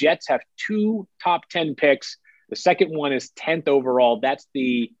spot. The Jets have 2 top 10 picks. The second one is 10th overall. That's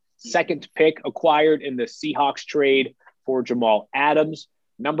the 2nd pick acquired in the Seahawks trade for Jamal Adams.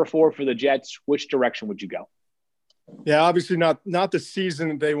 Number 4 for the Jets. Which direction would you go? Yeah, obviously not the season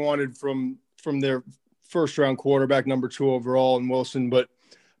that they wanted from their first-round quarterback, number 2 overall, in Wilson, but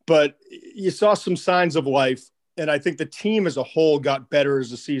you saw some signs of life, and I think the team as a whole got better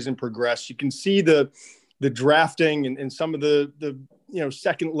as the season progressed. You can see the drafting and some of the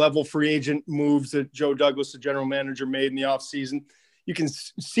second-level free agent moves that Joe Douglas, the general manager, made in the offseason. You can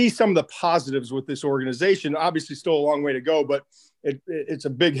see some of the positives with this organization. Obviously, still a long way to go, but it's a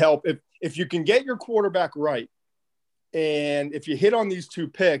big help. If you can get your quarterback right, and if you hit on these 2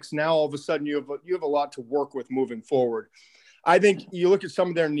 picks, now all of a sudden you have a lot to work with moving forward. I think you look at some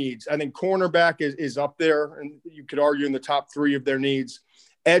of their needs. I think cornerback is up there, and you could argue in the top 3 of their needs.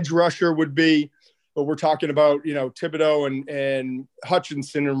 Edge rusher would be, but we're talking about, Thibodeaux and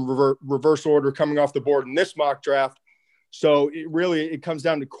Hutchinson in reverse order coming off the board in this mock draft. So it comes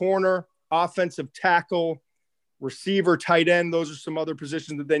down to corner, offensive tackle, receiver, tight end. Those are some other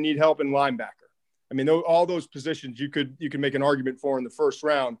positions that they need help, in linebacker. I mean, all those positions you could make an argument for in the first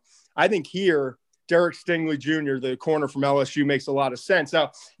round. I think here, Derek Stingley Jr., the corner from LSU, makes a lot of sense.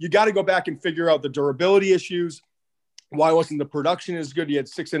 Now, you got to go back and figure out the durability issues. Why wasn't the production as good? He had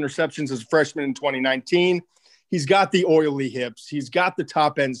 6 interceptions as a freshman in 2019. He's got the oily hips. He's got the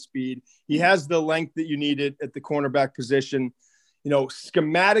top end speed. He has the length that you needed at the cornerback position.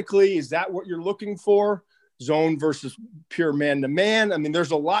 Schematically, is that what you're looking for? Zone versus pure man-to-man. I mean,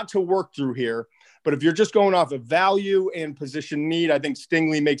 there's a lot to work through here. But if you're just going off of value and position need, I think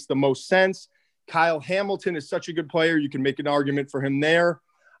Stingley makes the most sense. Kyle Hamilton is such a good player. You can make an argument for him there.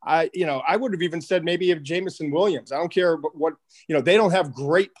 I would have even said maybe if Jameson Williams. I don't care what they don't have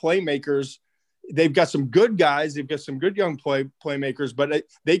great playmakers. They've got some good guys. They've got some good young playmakers, but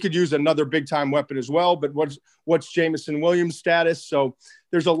they could use another big-time weapon as well. But what's Jameson Williams' status? So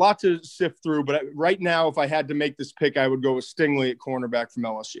there's a lot to sift through. But right now, if I had to make this pick, I would go with Stingley at cornerback from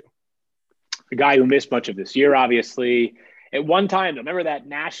LSU. The guy who missed much of this year, obviously. At one time, remember that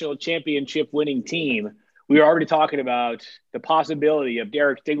national championship winning team, we were already talking about the possibility of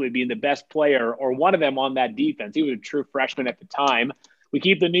Derek Stingley being the best player or one of them on that defense. He was a true freshman at the time. We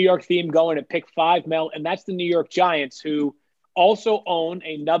keep the New York theme going at pick 5, Mel, and that's the New York Giants, who also own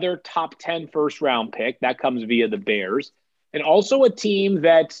another top 10 first-round pick. That comes via the Bears. And also a team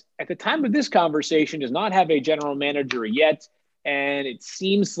that, at the time of this conversation, does not have a general manager yet, and it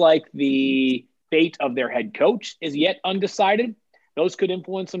seems like the fate of their head coach is yet undecided. Those could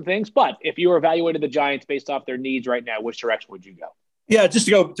influence some things. But if you were evaluating the Giants based off their needs right now, which direction would you go? Yeah, just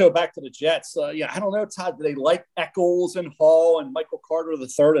to go back to the Jets. I don't know, Todd, do they like Echols and Hall and Michael Carter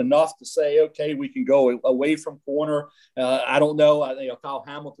III enough to say, okay, we can go away from corner? I don't know. Kyle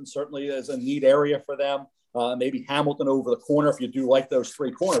Hamilton certainly is a neat area for them. Maybe Hamilton over the corner if you do like those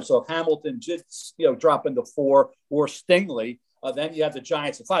 3 corners. So if Hamilton did, drop into 4 or Stingley, then you have the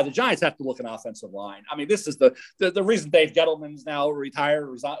Giants at 5. The Giants have to look an offensive line. I mean, this is the reason Dave Gettleman's now retired,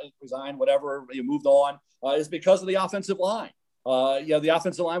 resigned, whatever, you moved on, is because of the offensive line. The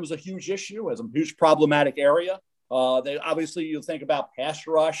offensive line was a huge issue, as a huge problematic area. They obviously, you think about pass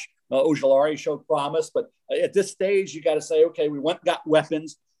rush. Ojulari showed promise, but at this stage, you got to say, okay, we got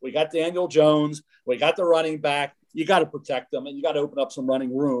weapons. We got Daniel Jones. We got the running back. You got to protect them, and you got to open up some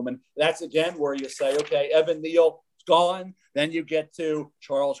running room. And that's, again, where you say, okay, Evan Neal is gone. Then you get to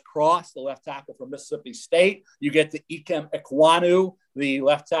Charles Cross, the left tackle from Mississippi State. You get to Ikem Ekwonu, the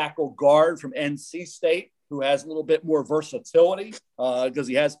left tackle guard from NC State, who has a little bit more versatility because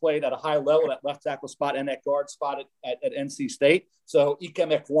he has played at a high level at left tackle spot and at guard spot at NC State. So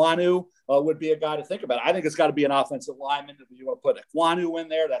Ikem Ekwonu would be a guy to think about. I think it's got to be an offensive lineman. If you want to put Ekwonu in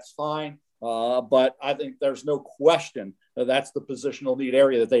there, that's fine. But I think there's no question that's the positional need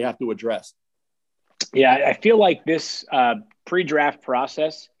area that they have to address. Yeah, I feel like this pre-draft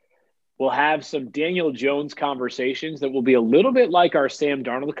process will have some Daniel Jones conversations that will be a little bit like our Sam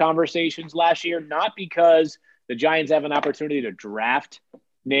Darnold conversations last year, not because the Giants have an opportunity to draft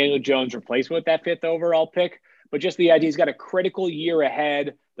Daniel Jones' replacement with that 5th overall pick, but just the idea he's got a critical year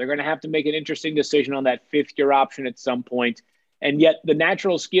ahead. They're going to have to make an interesting decision on that 5th-year option at some point. And yet the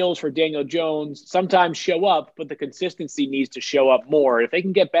natural skills for Daniel Jones sometimes show up, but the consistency needs to show up more. If they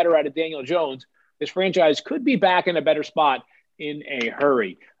can get better out of Daniel Jones, this franchise could be back in a better spot in a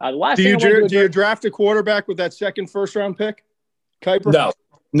hurry. The last do thing you draft a quarterback with that second first-round pick, Kuiper?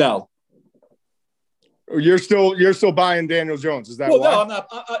 No. You're still buying Daniel Jones. Is that why? No, I'm not.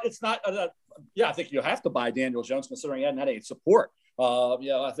 It's not. Yeah, I think you have to buy Daniel Jones considering he hadn't had any support.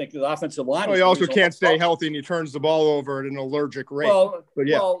 I think the offensive line. He also can't stay healthy, and he turns the ball over at an allergic rate.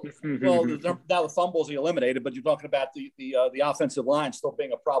 Now the fumbles he eliminated, but you're talking about the offensive line still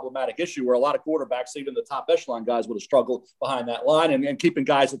being a problematic issue where a lot of quarterbacks, even the top echelon guys, would have struggled behind that line and keeping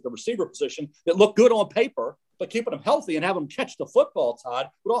guys at the receiver position that look good on paper. But keeping them healthy and having them catch the football, Todd,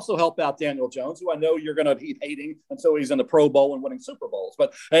 would also help out Daniel Jones, who I know you're going to be hating until he's in the Pro Bowl and winning Super Bowls.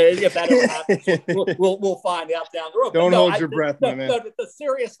 But if that ever happens, we'll find out down the road. Don't hold your breath, my man.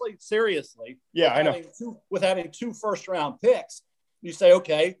 Seriously. Yeah, I know. With having 2 first-round picks, you say,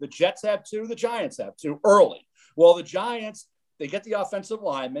 okay, the Jets have 2, the Giants have 2 early. Well, the Giants, they get the offensive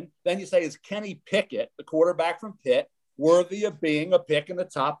lineman. Then you say, is Kenny Pickett, the quarterback from Pitt, worthy of being a pick in the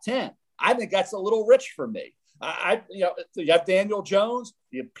top 10? I think that's a little rich for me. You have Daniel Jones,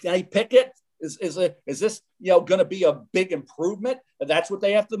 Kenny Pickett. Is this going to be a big improvement? That's what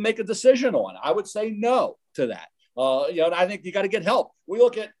they have to make a decision on. I would say no to that. And I think you got to get help. We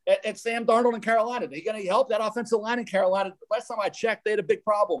look at Sam Darnold in Carolina. Are you going to help that offensive line in Carolina? Last time I checked, they had a big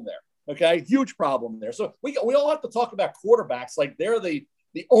problem there. Okay, huge problem there. So we all have to talk about quarterbacks like they're the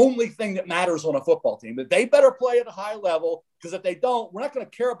only thing that matters on a football team. That they better play at a high level, because if they don't, we're not going to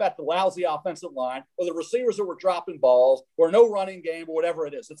care about the lousy offensive line or the receivers that were dropping balls or no running game or whatever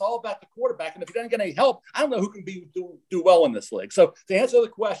it is. It's all about the quarterback. And if he doesn't get any help, I don't know who can do well in this league. So to answer the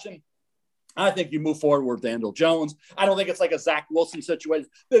question, I think you move forward with Daniel Jones. I don't think it's like a Zach Wilson situation.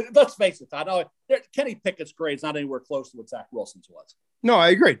 Let's face it, Todd. Kenny Pickett's grade is not anywhere close to what Zach Wilson's was. No,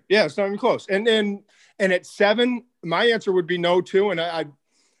 I agree. Yeah, it's not even close. And at 7, my answer would be no too. And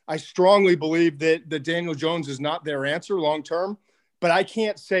I strongly believe that Daniel Jones is not their answer long term, but I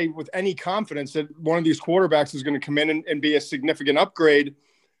can't say with any confidence that one of these quarterbacks is going to come in and be a significant upgrade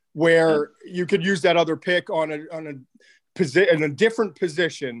where you could use that other pick on a different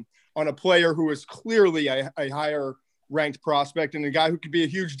position on a player who is clearly a higher ranked prospect and a guy who could be a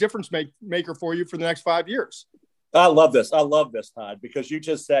huge difference maker for you for the next 5 years. I love this, Todd, because you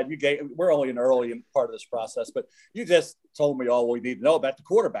just said we're only an early part of this process, but you just told me all we need to know about the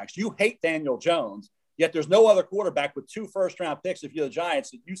quarterbacks. You hate Daniel Jones, yet there's no other quarterback with 2 first-round picks if you're the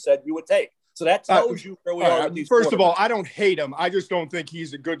Giants that you said you would take. So that tells you where we are with these. First of all, I don't hate him. I just don't think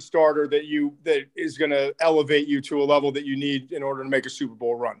he's a good starter that is going to elevate you to a level that you need in order to make a Super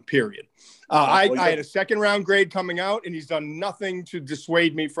Bowl run, period. I had a second-round grade coming out, and he's done nothing to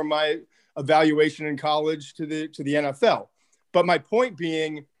dissuade me from my evaluation in college to the NFL. But my point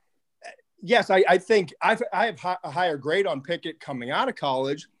being, yes, I think I have a higher grade on Pickett coming out of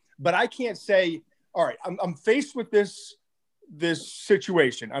college, but I can't say, all right, I'm faced with this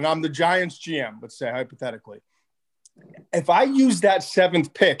situation and I'm the Giants GM, let's say hypothetically. If I use that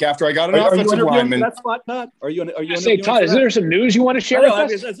 7th pick after I got an offensive lineman, that's what, Todd. Are you? Say, Todd, is there some news you want to share with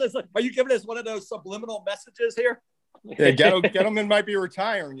us? Are you giving us one of those subliminal messages here? Yeah, Gettleman might be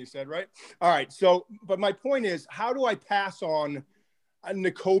retiring, you said, right? All right. So, but my point is, how do I pass on a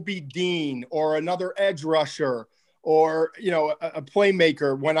Nakobe Dean or another edge rusher or, a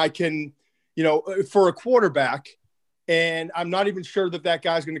playmaker when I can, for a quarterback, and I'm not even sure that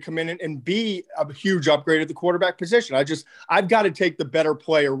guy's going to come in and be a huge upgrade at the quarterback position. I've got to take the better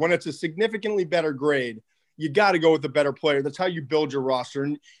player. When it's a significantly better grade, you got to go with the better player. That's how you build your roster.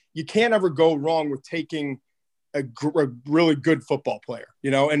 And you can't ever go wrong with taking a really good football player,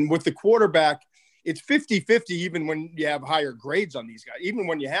 and with the quarterback, it's 50-50 even when you have higher grades on these guys. Even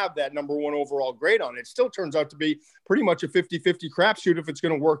when you have that number 1 overall grade on it, still turns out to be pretty much a 50-50 crapshoot if it's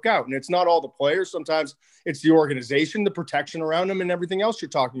going to work out. And it's not all the players. Sometimes it's the organization, the protection around them, and everything else you're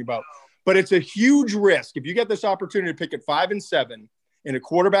talking about. But it's a huge risk. If you get this opportunity to pick at 5 and 7 in a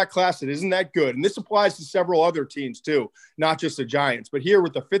quarterback class that isn't that good, and this applies to several other teams too, not just the Giants, but here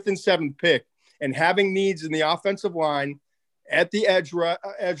with the 5th and 7th pick, and having needs in the offensive line, at the edge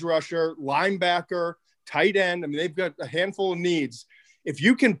rusher, linebacker, tight end. I mean, they've got a handful of needs. If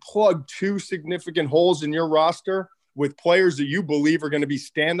you can plug 2 significant holes in your roster with players that you believe are going to be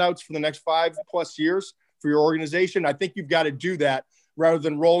standouts for the next 5+ years for your organization, I think you've got to do that rather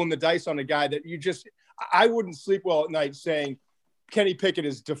than rolling the dice on a guy that I wouldn't sleep well at night saying Kenny Pickett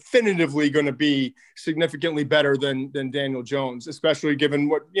is definitively going to be significantly better than Daniel Jones, especially given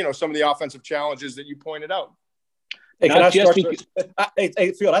what, some of the offensive challenges that you pointed out. Hey, can I start?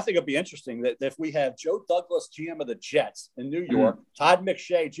 Hey, Field, I think it'd be interesting that if we have Joe Douglas, GM of the Jets in New York, Todd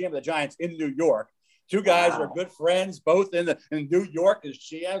McShay, GM of the Giants in New York, two guys are good friends, both in New York as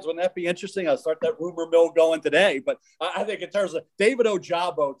GMs. Wouldn't that be interesting? I'll start that rumor mill going today. But I think in terms of David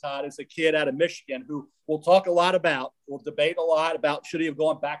Ojabo, Todd, is a kid out of Michigan who we'll talk a lot about. We'll debate a lot about should he have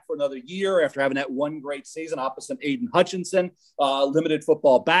gone back for another year after having that one great season opposite Aiden Hutchinson, limited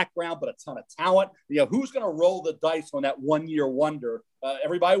football background, but a ton of talent. Who's going to roll the dice on that one-year wonder?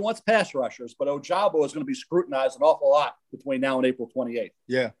 Everybody wants pass rushers, but Ojabo is going to be scrutinized an awful lot between now and April 28th.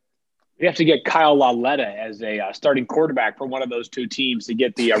 Yeah. We have to get Kyle Lauletta as a starting quarterback for one of those two teams to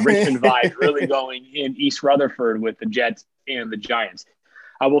get the Richmond vibe really going in East Rutherford with the Jets and the Giants.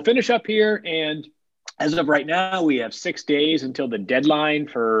 We'll finish up here, and as of right now, we have 6 days until the deadline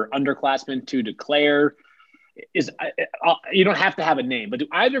for underclassmen to declare. You don't have to have a name, but do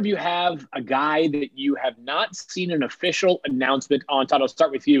either of you have a guy that you have not seen an official announcement on? Todd, I'll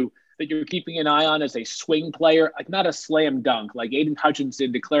start with you, that you're keeping an eye on as a swing player, like not a slam dunk, like Aiden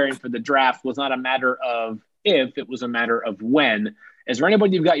Hutchinson declaring for the draft was not a matter of if, it was a matter of when. Is there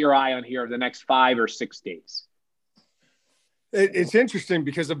anybody you've got your eye on here over the next 5 or 6 days? It's interesting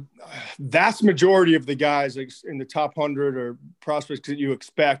because a vast majority of the guys in the top 100 or prospects that you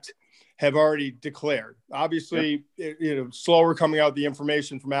expect have already declared. Obviously, slower coming out the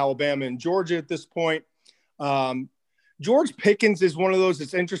information from Alabama and Georgia at this point. George Pickens is one of those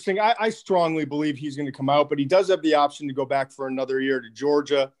that's interesting. I strongly believe he's going to come out, but he does have the option to go back for another year to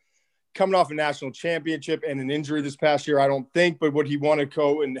Georgia. Coming off a national championship and an injury this past year, I don't think, but would he want to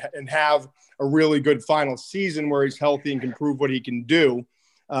go and have a really good final season where he's healthy and can prove what he can do?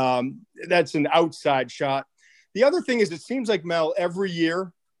 That's an outside shot. The other thing is, it seems like, Mel, every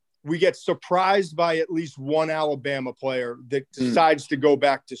year we get surprised by at least one Alabama player that decides to go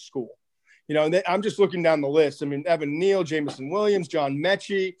back to school. I'm just looking down the list. I mean, Evan Neal, Jamison Williams, John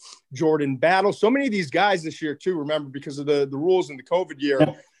Mechie, Jordan Battle. So many of these guys this year, too, remember, because of the rules in the COVID year,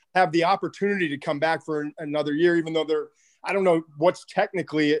 have the opportunity to come back for another year, even though I don't know what's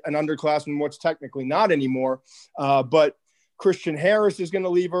technically an underclassman, what's technically not anymore. But Christian Harris is going to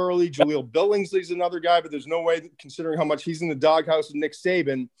leave early. Jaleel Billingsley's another guy, but there's no way, considering how much he's in the doghouse with Nick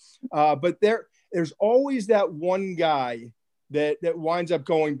Saban. But there's always that one guy that winds up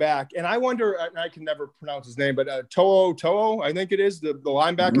going back. And I wonder, I can never pronounce his name, but To'o, I think it is, the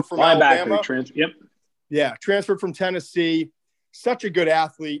linebacker from Alabama. Transferred from Tennessee. Such a good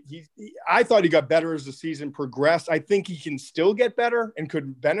athlete. I thought he got better as the season progressed. I think he can still get better and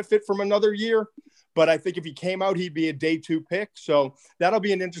could benefit from another year. But I think if he came out, he'd be a day 2 pick. So that'll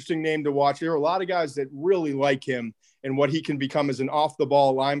be an interesting name to watch. There are a lot of guys that really like him and what he can become as an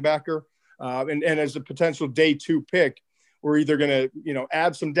off-the-ball linebacker. And as a potential day 2 pick, we're either going to,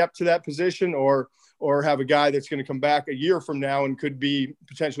 add some depth to that position or have a guy that's going to come back a year from now and could be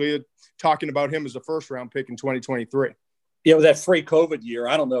potentially talking about him as a first-round pick in 2023. With that free COVID year,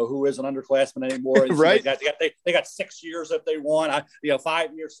 I don't know who is an underclassman anymore. Right? They got 6 years if they want.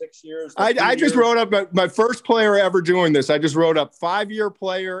 5 years, 6 years. I just wrote up my first player ever doing this. I just wrote up 5-year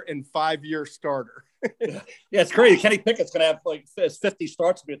player and 5-year starter. It's crazy. Kenny Pickett's going to have 50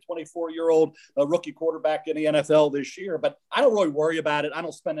 starts to be a 24-year-old rookie quarterback in the NFL this year. But I don't really worry about it. I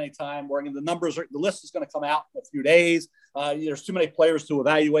don't spend any time worrying. The list is going to come out in a few days. There's too many players to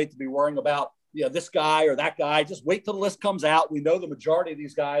evaluate to be worrying about this guy or that guy. Just wait till the list comes out. We know the majority of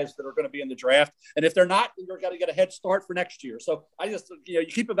these guys that are going to be in the draft. And if they're not, you're going to get a head start for next year. So I just, you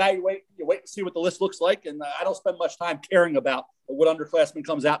keep evaluating, you wait and see what the list looks like. And I don't spend much time caring about what underclassmen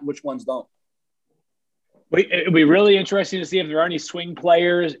comes out and which ones don't. It'll be really interesting to see if there are any swing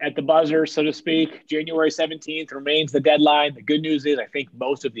players at the buzzer, so to speak. January 17th remains the deadline. The good news is I think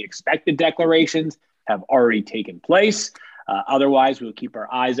most of the expected declarations have already taken place. Otherwise, we'll keep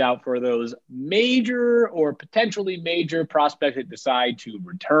our eyes out for those major or potentially major prospects that decide to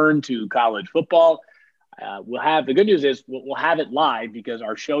return to college football. The good news is we'll have it live because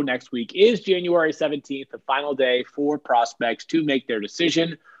our show next week is January 17th, the final day for prospects to make their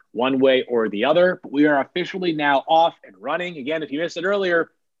decision one way or the other. But we are officially now off and running. Again, if you missed it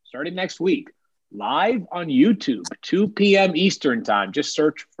earlier, starting next week, live on YouTube, 2 p.m. Eastern time. Just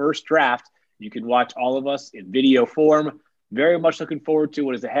search First Draft. You can watch all of us in video form. Very much looking forward to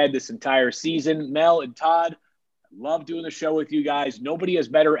what is ahead this entire season. Mel and Todd, I love doing the show with you guys. Nobody is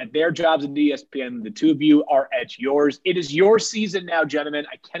better at their jobs at ESPN. The two of you are at yours. It is your season now, gentlemen.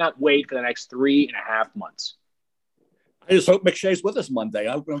 I cannot wait for the next 3.5 months. I just hope McShay's with us Monday.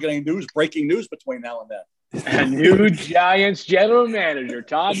 I'm going to get any breaking news between now and then. A new Giants general manager,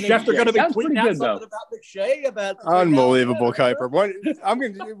 Todd McShay. Schefter going to be Sounds tweeting pretty out good, though. something about McShay? About Unbelievable, Kuiper.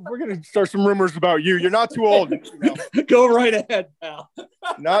 We're gonna start some rumors about you. You're not too old. Go right ahead, pal.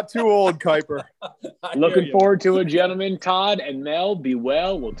 Not too old, Kuiper. Looking forward to it, gentlemen. Todd and Mel, be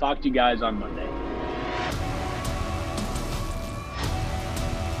well. We'll talk to you guys on Monday.